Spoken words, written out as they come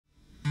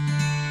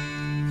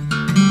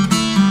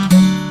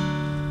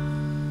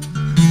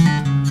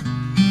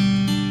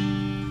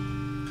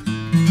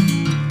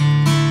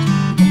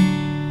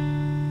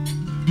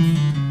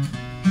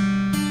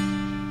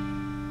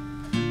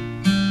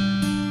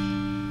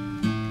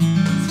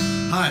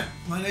Hi,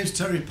 my name's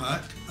Terry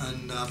Pack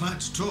and I'd like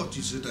to talk to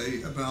you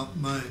today about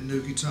my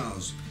new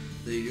guitars,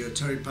 the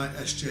Terry Pack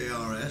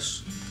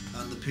SJRS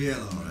and the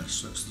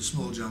PLRS, that's the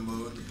small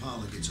jumbo and the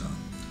parlour guitar.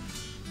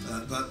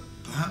 But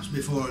perhaps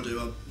before I do,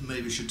 I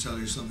maybe should tell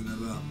you something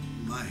about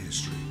my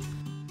history.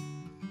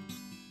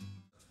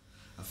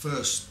 I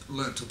first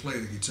learnt to play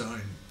the guitar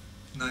in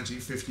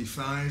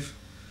 1955,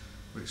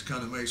 which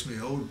kind of makes me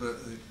old,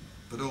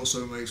 but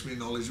also makes me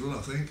knowledgeable,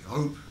 I think, I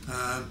hope.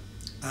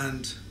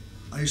 And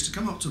I used to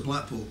come up to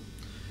Blackpool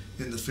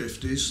in the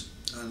 50s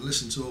and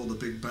listen to all the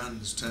big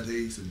bands, Ted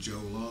Heath and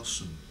Joe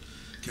Loss and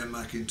Ken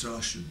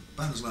McIntosh and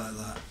bands like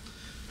that,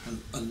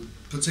 and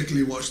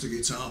particularly watch the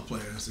guitar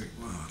player and I think,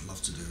 wow, I'd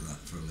love to do that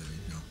for a living,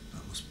 you know,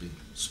 that must be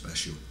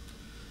special.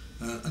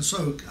 And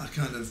so I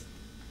kind of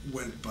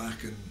went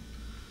back and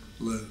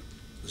learnt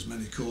as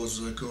many chords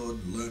as I could,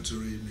 and learnt to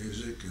read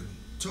music, and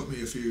it took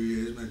me a few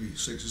years, maybe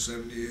 6 or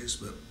 7 years,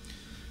 but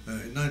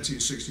in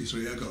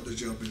 1963 I got the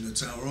job in the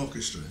Tower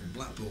Orchestra in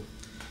Blackpool,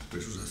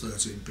 which was a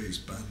 13-piece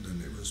band,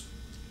 and it was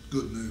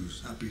good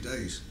news, happy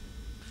days.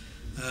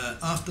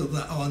 After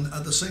that,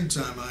 at the same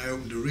time I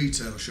opened a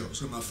retail shop,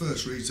 so my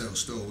first retail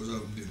store was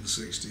opened in the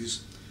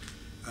 60s.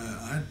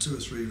 I had 2 or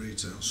 3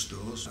 retail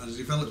stores, and I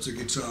developed a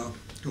guitar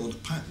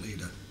called Pack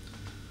Leader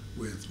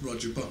with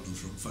Roger Bucknell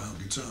from File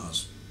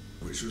Guitars,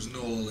 which was an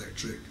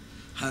all-electric,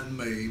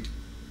 handmade,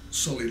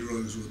 solid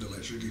rosewood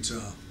electric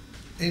guitar.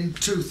 In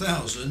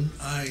 2000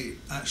 I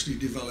actually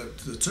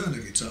developed the Turner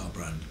guitar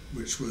brand,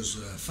 which was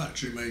a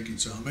factory-made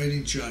guitar, made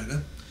in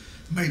China,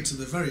 made to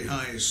the very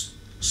highest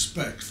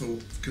spec for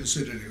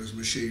considering it was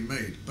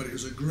machine-made, but it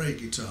was a great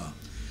guitar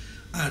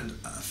and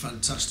a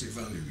fantastic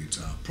value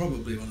guitar,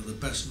 probably one of the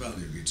best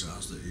value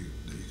guitars that you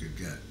could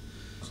get.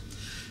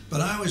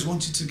 But I always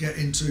wanted to get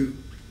into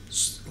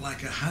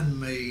like a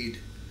handmade,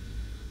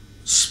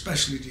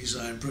 specially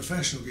designed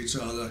professional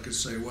guitar that I could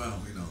say,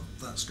 wow, you know,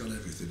 that's got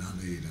everything I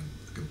need and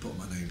I can put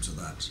my name to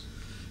that.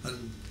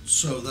 And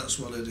so that's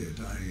what I did.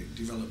 I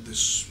developed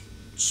this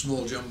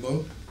small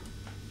jumbo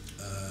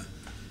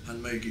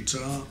handmade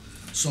guitar,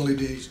 solid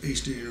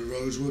East Indian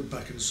rosewood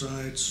back and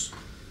sides,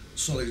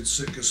 solid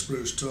Sitka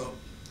spruce top,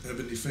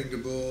 ebony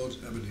fingerboard,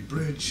 ebony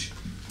bridge,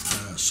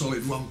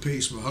 solid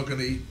one-piece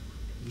mahogany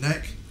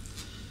neck,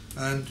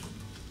 and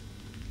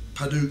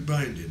Paduk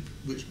binding,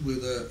 which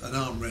with an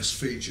armrest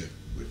feature,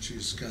 which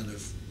is kind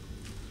of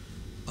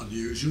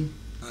unusual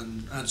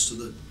and adds to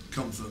the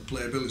comfort,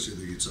 playability of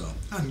the guitar,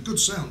 and good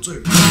sound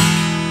too.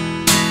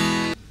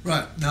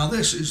 Right, now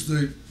this is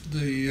the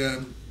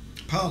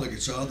parlour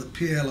guitar, the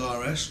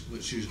PLRS,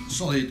 which is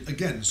solid,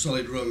 again,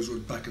 solid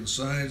rosewood back and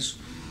sides,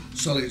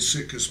 solid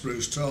Sitka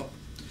spruce top,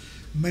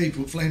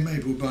 flame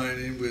maple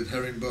binding with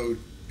herringbone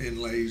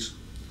inlays,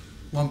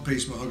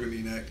 one-piece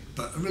mahogany neck,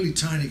 but a really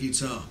tiny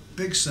guitar,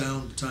 big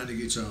sound, tiny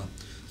guitar,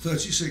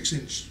 36"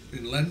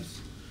 in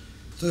length,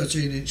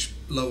 13"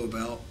 lower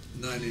bout,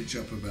 9"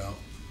 upper bout,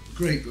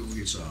 great little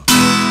guitar.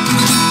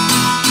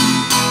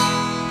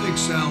 Big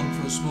sound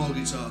for a small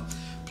guitar,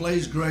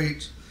 plays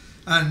great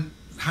and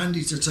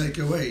handy to take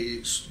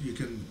away. You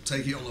can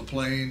take it on a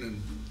plane,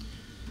 and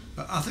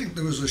I think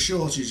there was a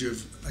shortage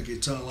of a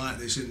guitar like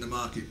this in the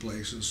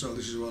marketplace, and so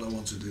this is what I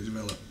wanted to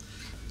develop.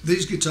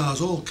 These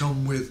guitars all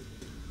come with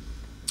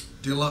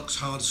deluxe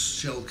hard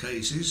shell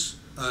cases,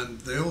 and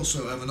they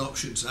also have an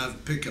option to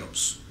have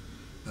pickups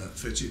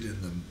fitted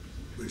in them,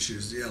 which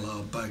is the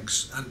LR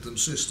Baggs Anthem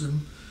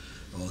system,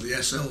 or the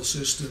SL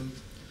system,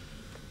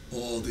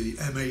 or the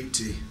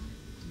M80.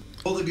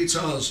 All the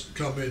guitars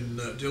come in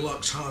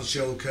deluxe hard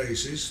shell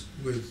cases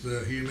with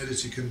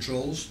humidity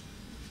controls.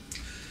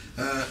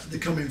 They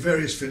come in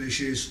various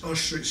finishes: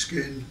 ostrich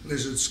skin,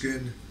 lizard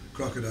skin,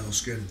 crocodile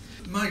skin.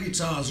 My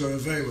guitars are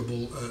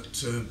available at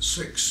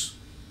 6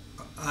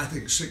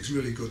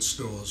 really good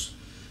stores.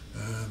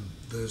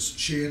 There's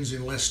Sheehan's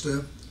in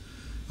Leicester,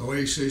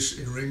 Oasis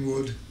in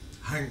Ringwood,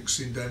 Hank's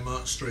in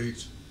Denmark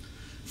Street,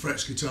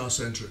 Fret's Guitar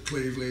Centre at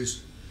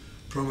Cleveley's,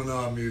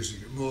 Promenade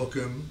Music at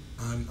Morecambe,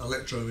 and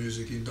Electro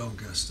Music in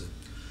Doncaster.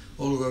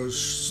 All of those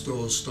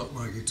stores stock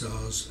my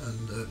guitars,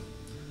 and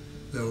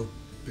they'll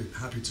be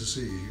happy to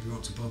see you if you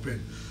want to pop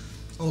in.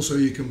 Also,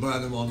 you can buy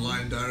them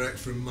online direct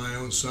from my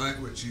own site,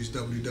 which is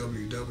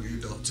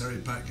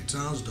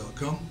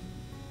www.terrypackguitars.com.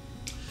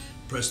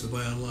 Press the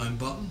buy online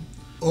button,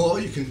 or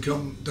you can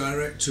come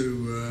direct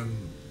to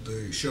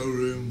the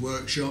showroom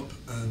workshop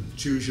and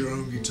choose your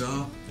own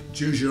guitar,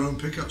 choose your own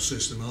pickup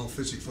system. I'll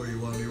fit it for you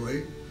while you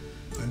wait,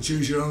 and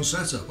choose your own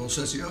setup. I'll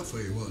set it up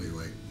for you while you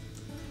wait.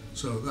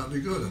 So that'd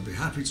be good. I'd be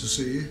happy to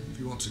see you if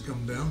you want to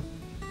come down.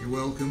 You're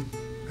welcome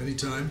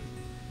anytime.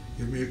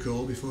 Give me a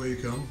call before you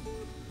come.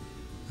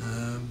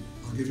 I'll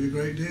give you a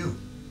great deal.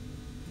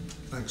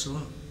 Thanks a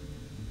lot.